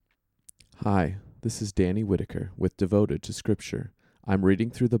Hi, this is Danny Whitaker with Devoted to Scripture. I'm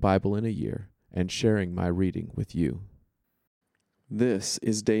reading through the Bible in a year and sharing my reading with you. This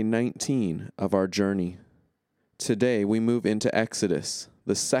is day 19 of our journey. Today we move into Exodus,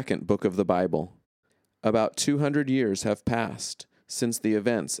 the second book of the Bible. About 200 years have passed since the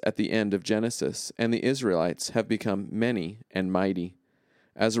events at the end of Genesis, and the Israelites have become many and mighty.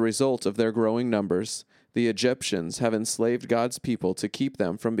 As a result of their growing numbers, the Egyptians have enslaved God's people to keep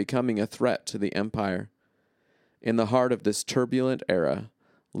them from becoming a threat to the empire. In the heart of this turbulent era,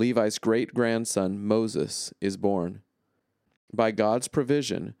 Levi's great-grandson Moses is born. By God's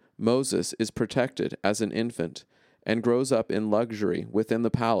provision, Moses is protected as an infant and grows up in luxury within the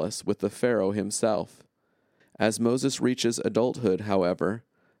palace with the Pharaoh himself. As Moses reaches adulthood, however,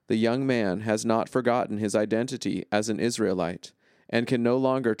 the young man has not forgotten his identity as an Israelite and can no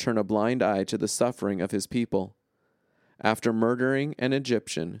longer turn a blind eye to the suffering of his people. After murdering an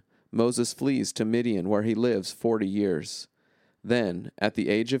Egyptian, Moses flees to Midian, where he lives 40 years. Then, at the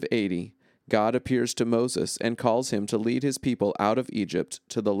age of 80, God appears to Moses and calls him to lead his people out of Egypt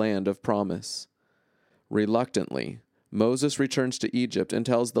to the land of promise. Reluctantly, Moses returns to Egypt and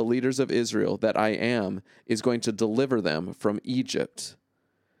tells the leaders of Israel that I Am is going to deliver them from Egypt.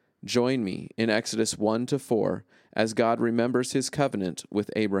 Join me in Exodus 1-4 as God remembers his covenant with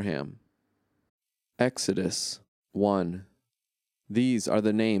Abraham. Exodus 1. These are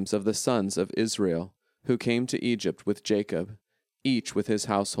the names of the sons of Israel who came to Egypt with Jacob, each with his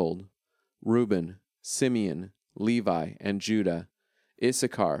household: Reuben, Simeon, Levi, and Judah,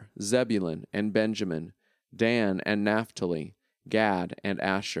 Issachar, Zebulun, and Benjamin, Dan and Naphtali, Gad and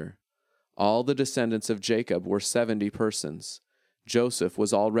Asher. All the descendants of Jacob were 70 persons. Joseph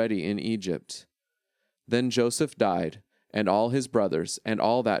was already in Egypt. Then Joseph died, and all his brothers, and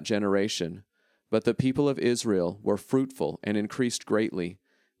all that generation. But the people of Israel were fruitful and increased greatly.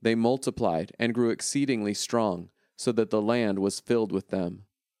 They multiplied and grew exceedingly strong, so that the land was filled with them.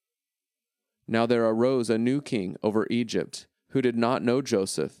 Now there arose a new king over Egypt, who did not know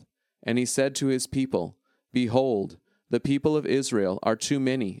Joseph. And he said to his people, Behold, the people of Israel are too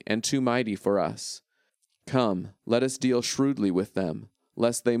many and too mighty for us. Come, let us deal shrewdly with them,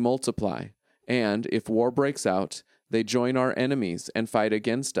 lest they multiply, and, if war breaks out, they join our enemies and fight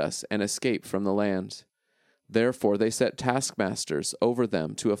against us and escape from the land. Therefore they set taskmasters over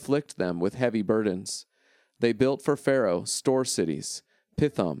them to afflict them with heavy burdens. They built for Pharaoh store cities,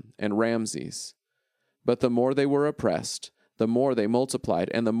 Pithom and Ramses. But the more they were oppressed, the more they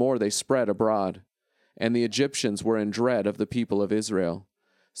multiplied, and the more they spread abroad. And the Egyptians were in dread of the people of Israel.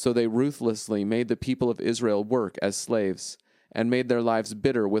 So they ruthlessly made the people of Israel work as slaves, and made their lives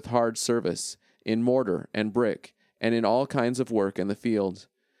bitter with hard service, in mortar and brick, and in all kinds of work in the field.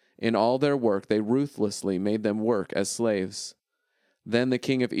 In all their work they ruthlessly made them work as slaves. Then the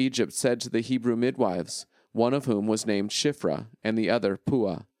king of Egypt said to the Hebrew midwives, one of whom was named Shiphrah, and the other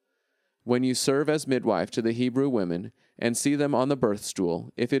Puah, When you serve as midwife to the Hebrew women, and see them on the birth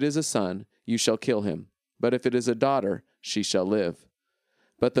stool, if it is a son, you shall kill him, but if it is a daughter, she shall live.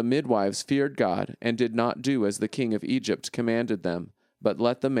 But the midwives feared God, and did not do as the king of Egypt commanded them, but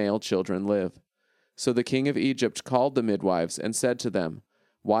let the male children live. So the king of Egypt called the midwives, and said to them,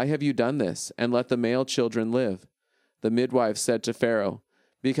 Why have you done this, and let the male children live? The midwives said to Pharaoh,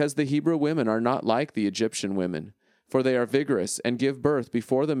 Because the Hebrew women are not like the Egyptian women, for they are vigorous, and give birth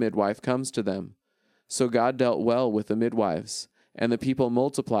before the midwife comes to them. So God dealt well with the midwives, and the people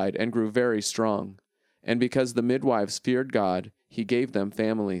multiplied and grew very strong. And because the midwives feared God, he gave them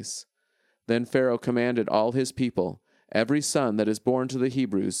families. Then Pharaoh commanded all his people, Every son that is born to the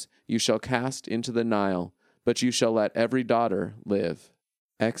Hebrews you shall cast into the Nile, but you shall let every daughter live.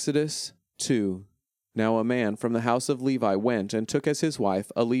 Exodus 2. Now a man from the house of Levi went and took as his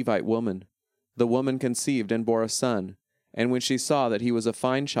wife a Levite woman. The woman conceived and bore a son, and when she saw that he was a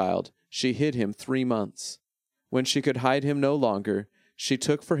fine child, she hid him 3 months. When she could hide him no longer, she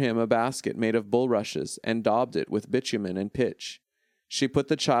took for him a basket made of bulrushes and daubed it with bitumen and pitch. She put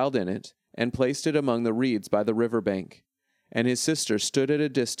the child in it and placed it among the reeds by the river bank. And his sister stood at a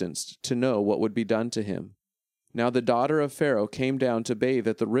distance to know what would be done to him. Now the daughter of Pharaoh came down to bathe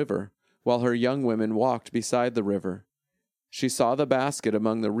at the river, while her young women walked beside the river. She saw the basket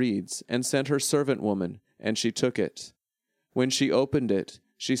among the reeds, and sent her servant woman, and she took it. When she opened it,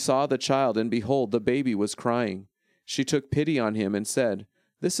 she saw the child, and behold, the baby was crying. She took pity on him and said,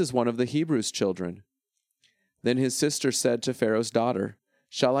 This is one of the Hebrews' children. Then his sister said to Pharaoh's daughter,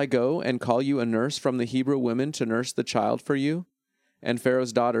 Shall I go and call you a nurse from the Hebrew women to nurse the child for you? And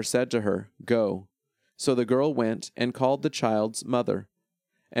Pharaoh's daughter said to her, Go. So the girl went and called the child's mother.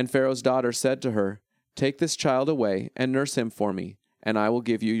 And Pharaoh's daughter said to her, Take this child away and nurse him for me, and I will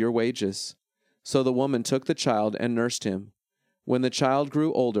give you your wages." So the woman took the child and nursed him. When the child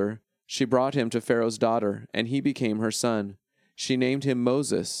grew older, she brought him to Pharaoh's daughter, and he became her son. She named him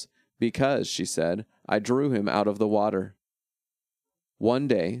Moses, because, she said, "I drew him out of the water." One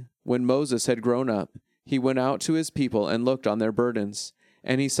day, when Moses had grown up, he went out to his people and looked on their burdens,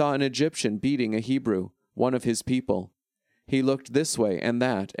 and he saw an Egyptian beating a Hebrew, one of his people. He looked this way and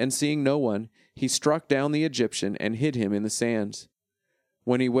that, and seeing no one, he struck down the Egyptian and hid him in the sand.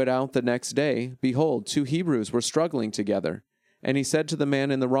 When he went out the next day, behold, 2 Hebrews were struggling together. And he said to the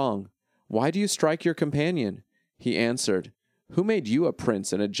man in the wrong, "Why do you strike your companion?" He answered, "Who made you a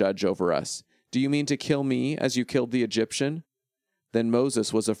prince and a judge over us? Do you mean to kill me as you killed the Egyptian?" Then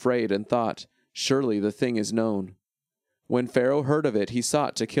Moses was afraid and thought, "Surely the thing is known." When Pharaoh heard of it, he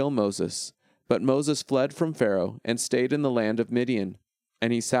sought to kill Moses. But Moses fled from Pharaoh and stayed in the land of Midian,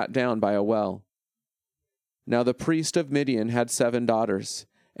 and he sat down by a well. Now the priest of Midian had 7 daughters,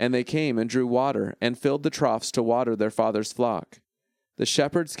 and they came and drew water and filled the troughs to water their father's flock. The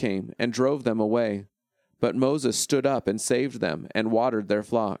shepherds came and drove them away, but Moses stood up and saved them and watered their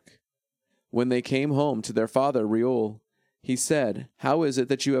flock. When they came home to their father Reuel, he said, "How is it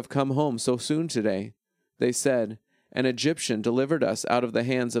that you have come home so soon today?" They said, "An Egyptian delivered us out of the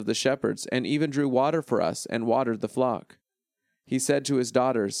hands of the shepherds, and even drew water for us and watered the flock." He said to his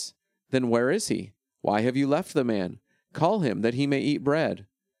daughters, "Then where is he? Why have you left the man? Call him, that he may eat bread."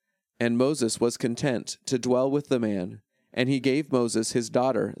 And Moses was content to dwell with the man, and he gave Moses his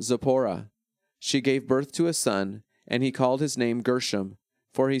daughter Zipporah. She gave birth to a son, and he called his name Gershom,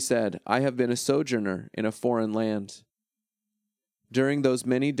 for he said, "I have been a sojourner in a foreign land." During those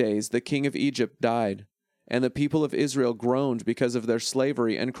many days the king of Egypt died, and the people of Israel groaned because of their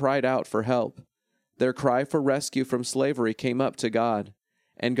slavery and cried out for help. Their cry for rescue from slavery came up to God,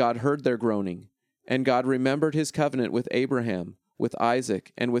 and God heard their groaning. And God remembered his covenant with Abraham, with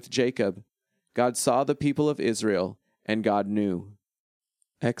Isaac, and with Jacob. God saw the people of Israel, and God knew.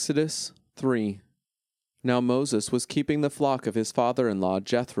 Exodus 3. Now Moses was keeping the flock of his father-in-law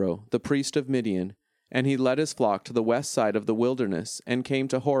Jethro, the priest of Midian, and he led his flock to the west side of the wilderness, and came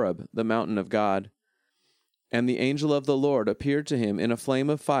to Horeb, the mountain of God. And the angel of the Lord appeared to him in a flame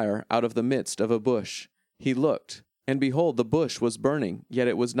of fire out of the midst of a bush. He looked, and behold, the bush was burning, yet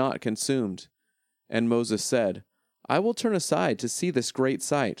it was not consumed. And Moses said, "I will turn aside to see this great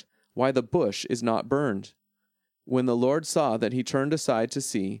sight, why the bush is not burned." When the Lord saw that he turned aside to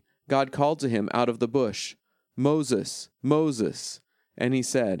see, God called to him out of the bush, "Moses, Moses." And he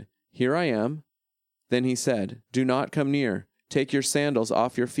said, "Here I am." Then he said, "Do not come near. Take your sandals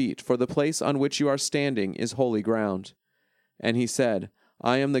off your feet, for the place on which you are standing is holy ground." And he said,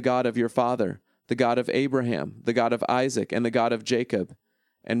 "I am the God of your father, the God of Abraham, the God of Isaac, and the God of Jacob."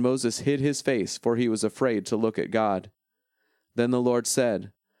 And Moses hid his face, for he was afraid to look at God. Then the Lord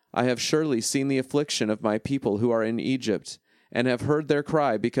said, "I have surely seen the affliction of my people who are in Egypt, and have heard their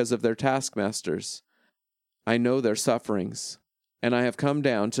cry because of their taskmasters. I know their sufferings, and I have come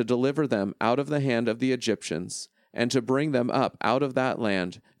down to deliver them out of the hand of the Egyptians, and to bring them up out of that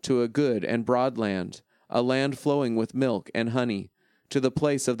land to a good and broad land, a land flowing with milk and honey, to the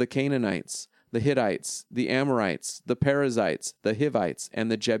place of the Canaanites, the Hittites, the Amorites, the Perizzites, the Hivites,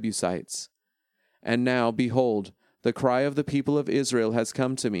 and the Jebusites. And now, behold, the cry of the people of Israel has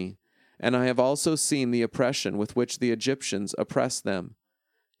come to me, and I have also seen the oppression with which the Egyptians oppress them.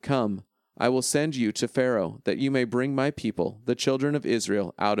 Come, I will send you to Pharaoh, that you may bring my people, the children of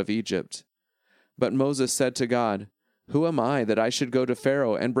Israel, out of Egypt." But Moses said to God, "Who am I that I should go to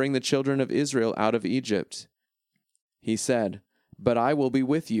Pharaoh and bring the children of Israel out of Egypt?" He said, "But I will be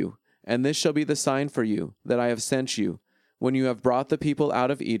with you, and this shall be the sign for you, that I have sent you. When you have brought the people out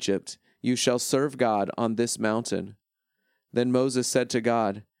of Egypt, you shall serve God on this mountain." Then Moses said to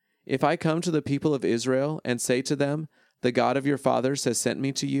God, "If I come to the people of Israel and say to them, 'The God of your fathers has sent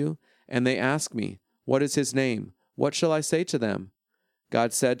me to you,' and they ask me, 'What is his name?' what shall I say to them?"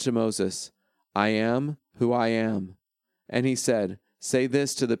 God said to Moses, "I am who I am." And he said, "Say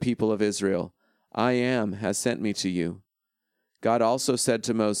this to the people of Israel, 'I am has sent me to you.'" God also said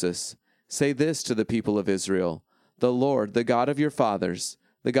to Moses, "Say this to the people of Israel, 'The Lord, the God of your fathers,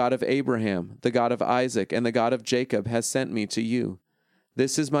 the God of Abraham, the God of Isaac, and the God of Jacob has sent me to you.'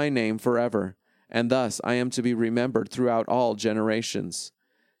 This is my name forever, and thus I am to be remembered throughout all generations.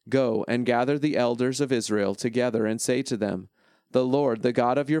 Go and gather the elders of Israel together and say to them, 'The Lord, the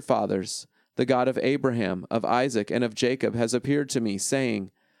God of your fathers, the God of Abraham, of Isaac, and of Jacob has appeared to me,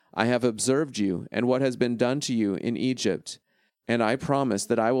 saying, I have observed you and what has been done to you in Egypt. And I promise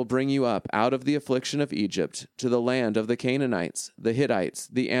that I will bring you up out of the affliction of Egypt to the land of the Canaanites, the Hittites,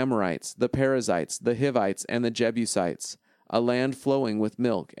 the Amorites, the Perizzites, the Hivites, and the Jebusites, a land flowing with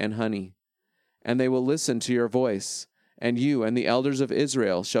milk and honey. And they will listen to your voice, and you and the elders of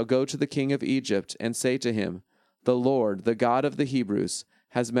Israel shall go to the king of Egypt and say to him, The Lord, the God of the Hebrews,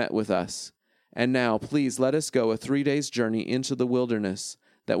 has met with us. And now, please let us go a 3 days' journey into the wilderness,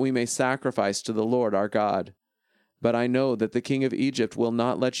 that we may sacrifice to the Lord our God. But I know that the king of Egypt will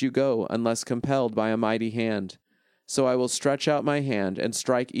not let you go unless compelled by a mighty hand. So I will stretch out my hand and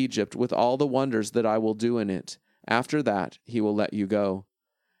strike Egypt with all the wonders that I will do in it. After that he will let you go.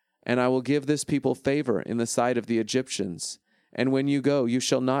 And I will give this people favor in the sight of the Egyptians. And when you go, you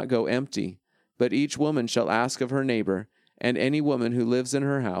shall not go empty, but each woman shall ask of her neighbor, and any woman who lives in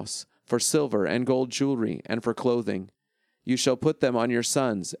her house, for silver and gold jewelry, and for clothing. You shall put them on your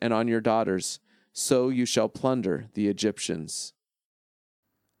sons and on your daughters, so you shall plunder the Egyptians.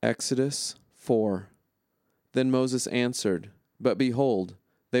 Exodus 4. Then Moses answered, But behold,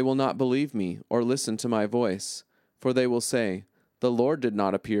 they will not believe me or listen to my voice, for they will say, The Lord did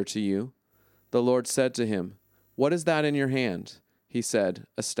not appear to you. The Lord said to him, What is that in your hand? He said,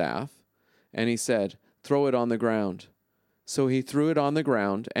 A staff. And he said, Throw it on the ground. So he threw it on the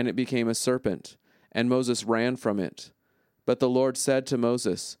ground, and it became a serpent, and Moses ran from it. But the Lord said to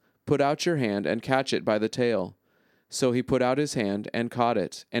Moses, Put out your hand and catch it by the tail. So he put out his hand and caught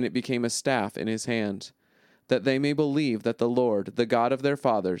it, and it became a staff in his hand, that they may believe that the Lord, the God of their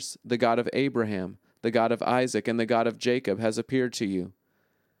fathers, the God of Abraham, the God of Isaac, and the God of Jacob, has appeared to you.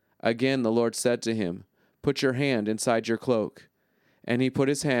 Again the Lord said to him, Put your hand inside your cloak. And he put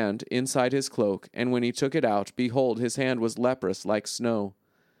his hand inside his cloak, and when he took it out, behold, his hand was leprous like snow.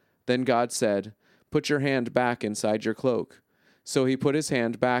 Then God said, Put your hand back inside your cloak. So he put his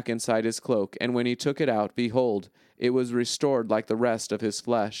hand back inside his cloak, and when he took it out, behold, it was restored like the rest of his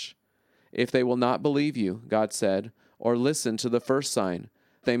flesh. If they will not believe you, God said, or listen to the first sign,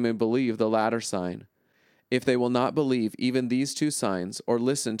 they may believe the latter sign. If they will not believe even these 2 signs, or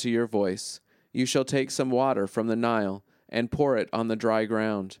listen to your voice, you shall take some water from the Nile, and pour it on the dry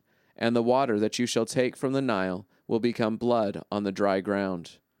ground, and the water that you shall take from the Nile will become blood on the dry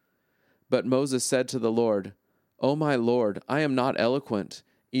ground. But Moses said to the Lord, O my Lord, I am not eloquent,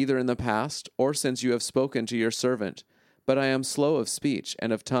 either in the past or since you have spoken to your servant, but I am slow of speech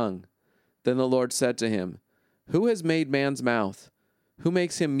and of tongue. Then the Lord said to him, Who has made man's mouth? Who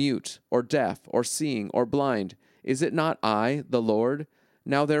makes him mute, or deaf, or seeing, or blind? Is it not I, the Lord?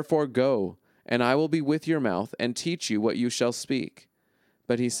 Now therefore go, and I will be with your mouth, and teach you what you shall speak.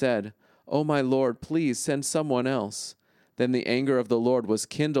 But he said, O my Lord, please send someone else. Then the anger of the Lord was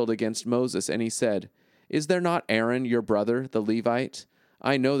kindled against Moses, and he said, Is there not Aaron your brother, the Levite?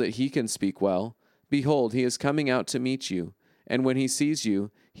 I know that he can speak well. Behold, he is coming out to meet you, and when he sees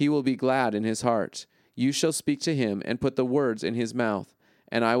you, he will be glad in his heart. You shall speak to him, and put the words in his mouth,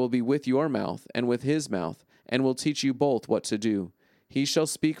 and I will be with your mouth, and with his mouth, and will teach you both what to do. He shall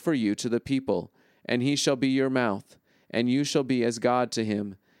speak for you to the people, and he shall be your mouth, and you shall be as God to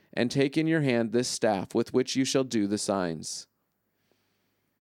him, and take in your hand this staff with which you shall do the signs.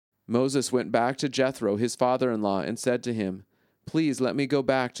 Moses went back to Jethro, his father-in-law, and said to him, Please let me go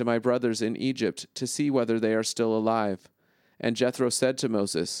back to my brothers in Egypt to see whether they are still alive. And Jethro said to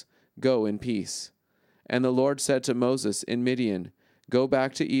Moses, Go in peace. And the Lord said to Moses in Midian, Go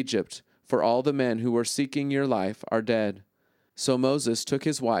back to Egypt, for all the men who were seeking your life are dead. So Moses took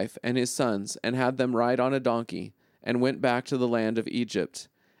his wife and his sons, and had them ride on a donkey, and went back to the land of Egypt.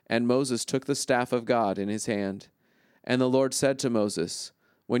 And Moses took the staff of God in his hand. And the Lord said to Moses,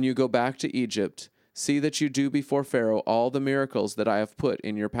 When you go back to Egypt, see that you do before Pharaoh all the miracles that I have put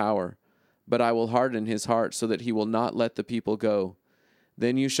in your power. But I will harden his heart so that he will not let the people go.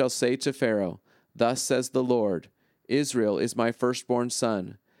 Then you shall say to Pharaoh, Thus says the Lord, Israel is my firstborn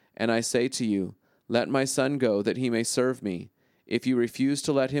son. And I say to you, Let my son go, that he may serve me. If you refuse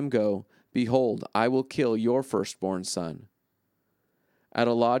to let him go, behold, I will kill your firstborn son. At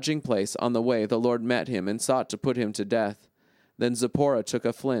a lodging place on the way the Lord met him and sought to put him to death. Then Zipporah took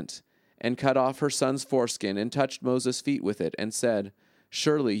a flint, and cut off her son's foreskin, and touched Moses' feet with it, and said,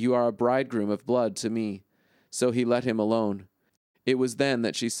 Surely you are a bridegroom of blood to me. So he let him alone. It was then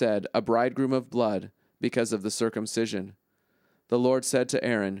that she said, A bridegroom of blood, because of the circumcision. The Lord said to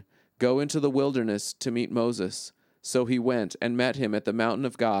Aaron, Go into the wilderness to meet Moses. So he went and met him at the mountain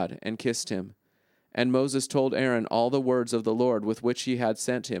of God, and kissed him. And Moses told Aaron all the words of the Lord with which he had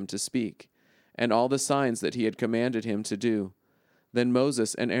sent him to speak, and all the signs that he had commanded him to do. Then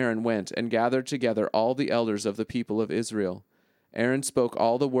Moses and Aaron went and gathered together all the elders of the people of Israel. Aaron spoke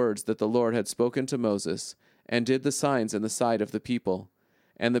all the words that the Lord had spoken to Moses, and did the signs in the sight of the people.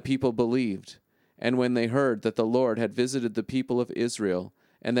 And the people believed. And when they heard that the Lord had visited the people of Israel,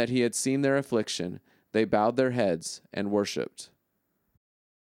 and that he had seen their affliction, They bowed their heads and worshipped.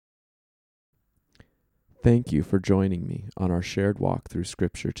 Thank you for joining me on our shared walk through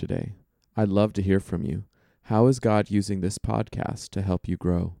Scripture today. I'd love to hear from you. How is God using this podcast to help you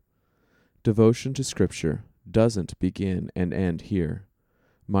grow? Devotion to Scripture doesn't begin and end here.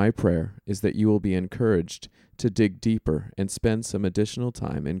 My prayer is that you will be encouraged to dig deeper and spend some additional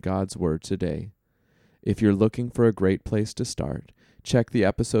time in God's Word today. If you're looking for a great place to start, check the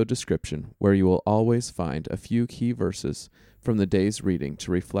episode description where you will always find a few key verses from the day's reading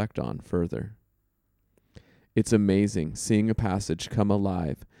to reflect on further. It's amazing seeing a passage come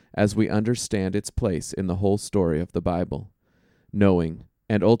alive as we understand its place in the whole story of the Bible. Knowing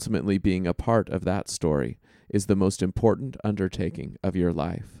and ultimately being a part of that story is the most important undertaking of your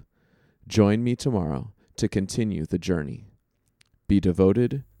life. Join me tomorrow to continue the journey. Be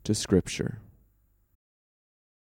devoted to Scripture.